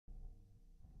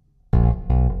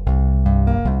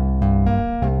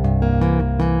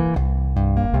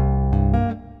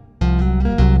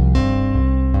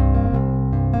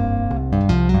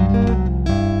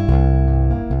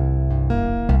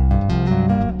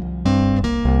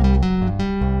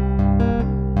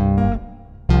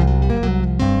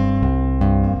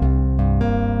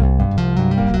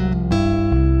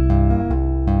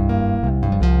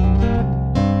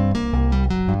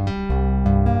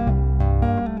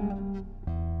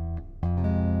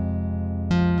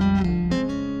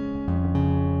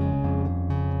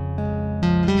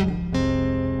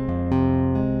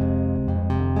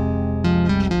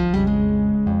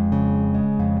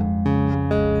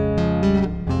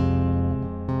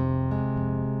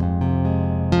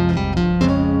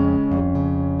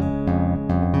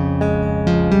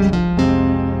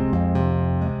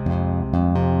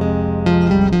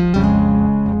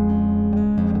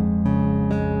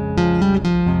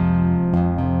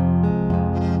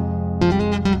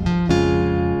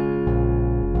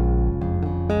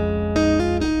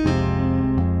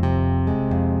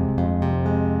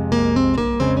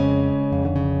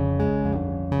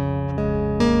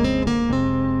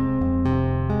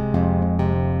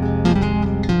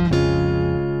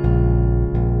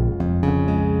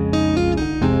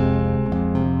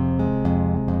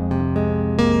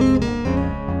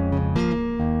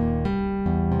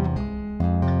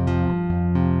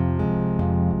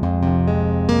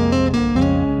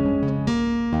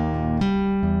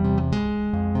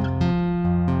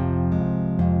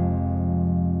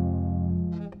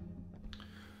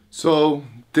So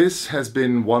this has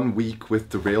been 1 week with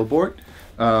the Railboard.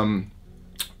 I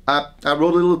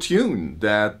wrote a little tune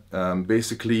that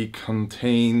basically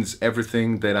contains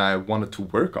everything that I wanted to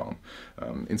work on.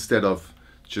 Instead of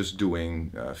just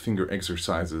doing finger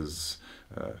exercises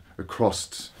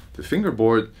across the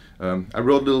fingerboard, I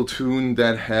wrote a little tune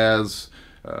that has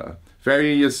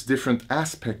various different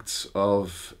aspects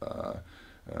of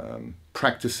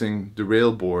practicing the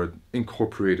Railboard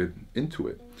incorporated into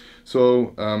it.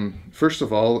 So first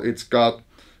of all, it's got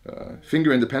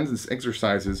finger independence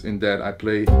exercises in that I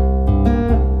play,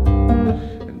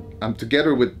 and I'm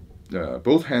together with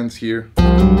both hands here.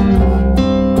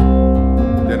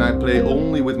 Then I play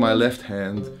only with my left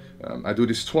hand. I do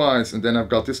this twice, and then I've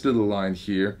got this little line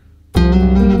here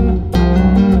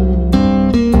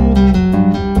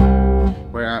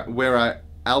where I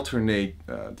alternate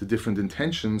the different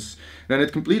intentions. Then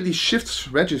it completely shifts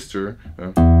register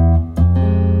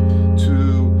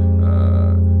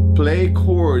to play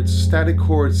chords, static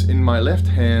chords in my left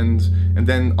hand, and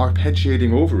then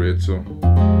arpeggiating over it. So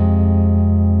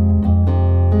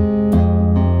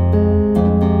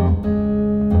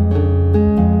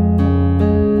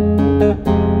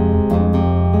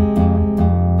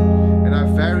and I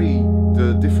vary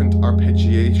the different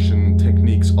arpeggiation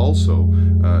techniques also,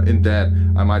 in that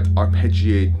I might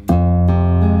arpeggiate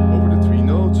over the 3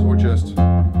 notes or just do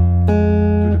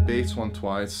the bass one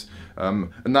twice. A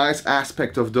nice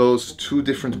aspect of those 2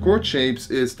 different chord shapes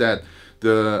is that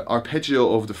the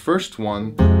arpeggio of the first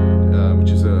one,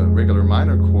 which is a regular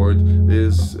minor chord,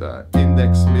 is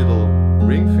index, middle,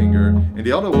 ring finger, and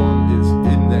the other one is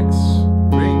index,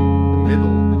 ring,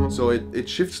 middle. So it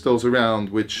shifts those around,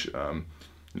 which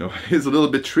is a little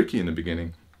bit tricky in the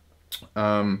beginning.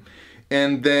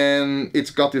 And then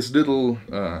it's got this little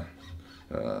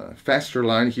faster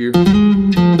line here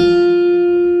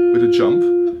with a jump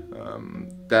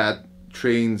that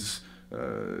trains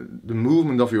the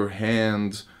movement of your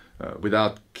hand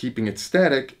without keeping it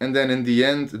static. And then in the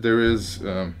end there is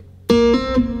and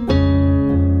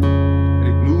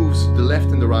it moves the left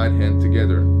and the right hand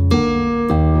together.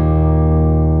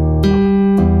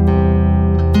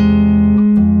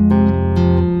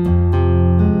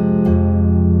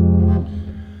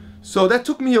 So that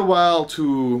took me a while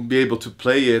to be able to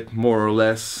play it, more or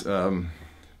less,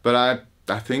 but I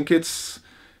think it's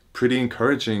pretty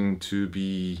encouraging to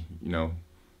be,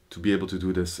 to be able to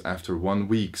do this after 1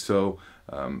 week. So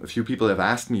a few people have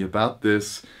asked me about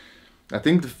this. I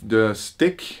think the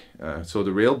stick, so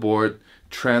the Railboard,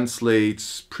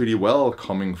 translates pretty well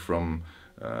coming from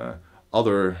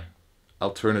other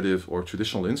alternative or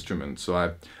traditional instruments. So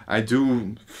I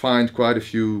do find quite a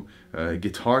few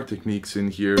guitar techniques in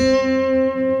here.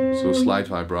 So slide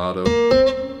vibrato,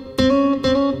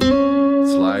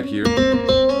 slide here,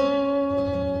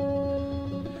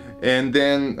 and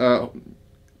then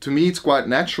to me it's quite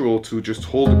natural to just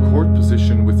hold a chord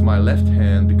position with my left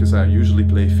hand, because I usually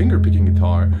play finger picking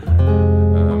guitar.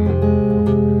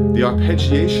 The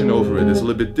arpeggiation over it is a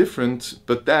little bit different,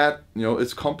 but that,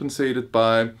 it's compensated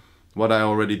by what I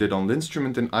already did on the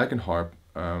instrument and eigenharp.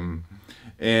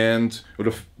 And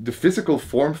the physical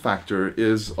form factor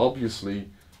is obviously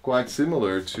quite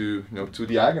similar to to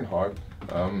the eigenharp.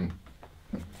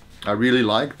 I really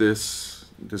like this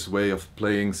way of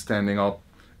playing standing up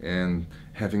and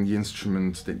having the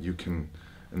instrument that you can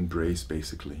embrace,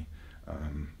 basically.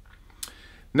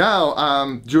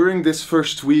 Now, during this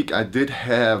first week, I did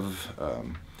have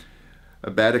a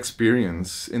bad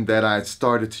experience in that I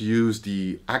started to use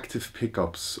the active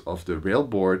pickups of the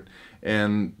Railboard,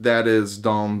 and that is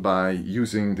done by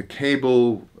using the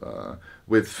cable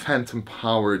with phantom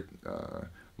powered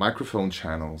microphone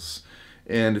channels,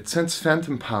 and it sends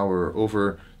phantom power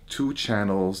over 2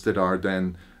 channels that are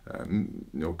then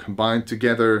combined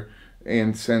together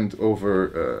and sent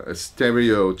over a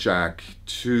stereo jack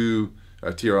to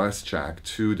a TRS jack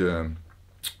to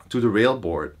the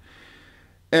Railboard.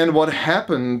 And what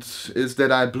happened is that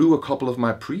I blew a couple of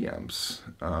my preamps.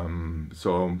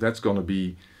 So that's going to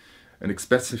be an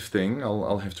expensive thing.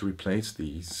 I'll have to replace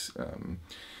these.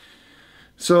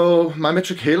 So my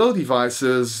metric halo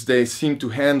devices, they seem to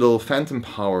handle phantom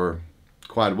power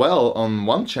quite well on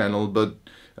one channel, but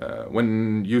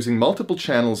when using multiple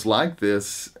channels like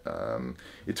this,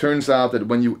 it turns out that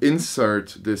when you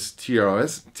insert this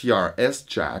TRS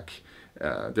jack,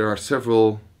 there are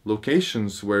several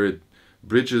locations where it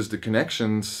bridges the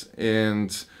connections,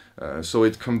 and so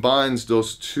it combines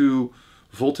those 2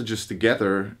 voltages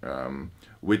together,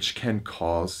 which can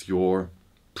cause your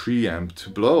preamp to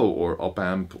blow, or op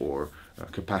amp, or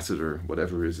capacitor,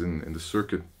 whatever is in the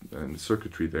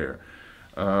circuitry there.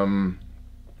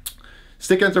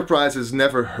 Stick Enterprises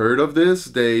never heard of this.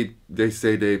 They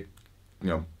say they,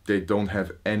 they don't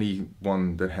have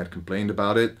anyone that had complained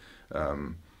about it.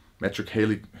 Metric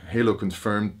Halo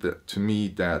confirmed that, to me,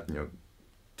 that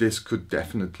this could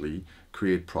definitely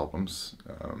create problems.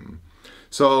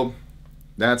 So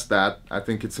that's that. I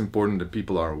think it's important that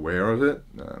people are aware of it.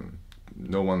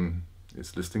 No one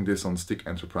is listing this on Stick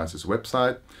Enterprises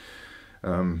website.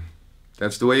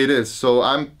 That's the way it is. So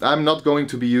I'm not going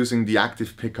to be using the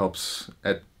active pickups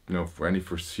at for any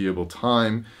foreseeable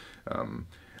time.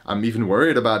 I'm even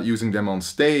worried about using them on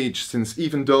stage, since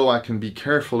even though I can be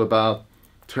careful about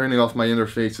turning off my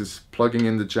interfaces, plugging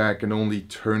in the jack, and only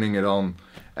turning it on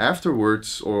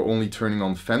afterwards, or only turning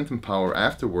on phantom power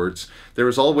afterwards, there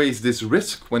is always this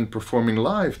risk when performing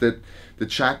live that the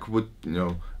jack would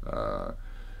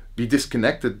be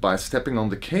disconnected by stepping on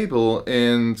the cable,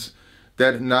 and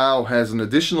that now has an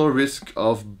additional risk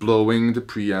of blowing the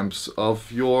preamps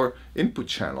of your input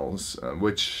channels,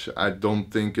 which I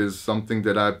don't think is something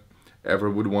that I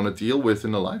ever would want to deal with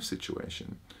in a live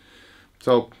situation.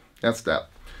 So that's that.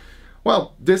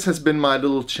 Well, this has been my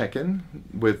little check-in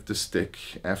with the stick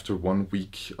after 1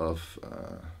 week of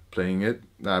playing it.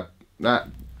 I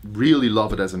really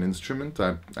love it as an instrument.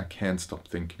 I can't stop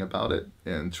thinking about it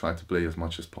and try to play as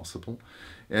much as possible.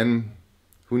 And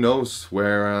who knows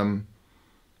where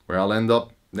I'll end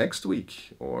up next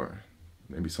week, or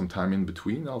maybe sometime in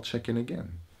between I'll check in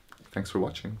again. Thanks for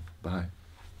watching. Bye.